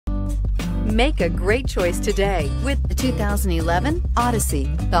Make a great choice today with the 2011 Odyssey.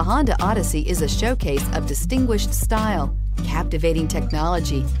 The Honda Odyssey is a showcase of distinguished style, captivating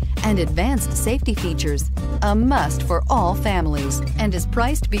technology, and advanced safety features. A must for all families and is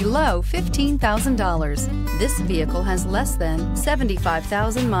priced below $15,000. This vehicle has less than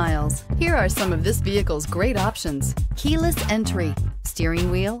 75,000 miles. Here are some of this vehicle's great options: keyless entry, steering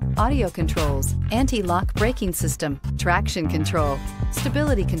wheel audio controls, anti-lock braking system, traction control,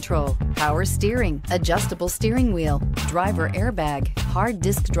 stability control, power steering, adjustable steering wheel, driver airbag, hard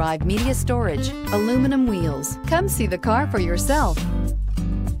disk drive media storage, aluminum wheels. Come see the car for yourself.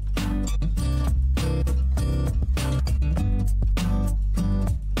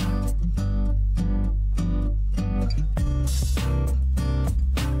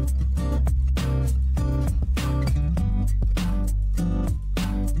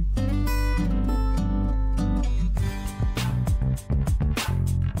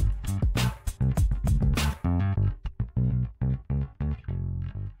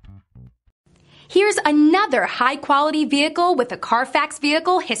 Here's another high-quality vehicle with a Carfax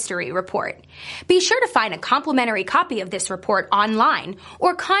Vehicle History Report. Be sure to find a complimentary copy of this report online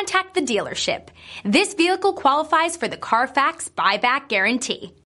or contact the dealership. This vehicle qualifies for the Carfax Buyback Guarantee.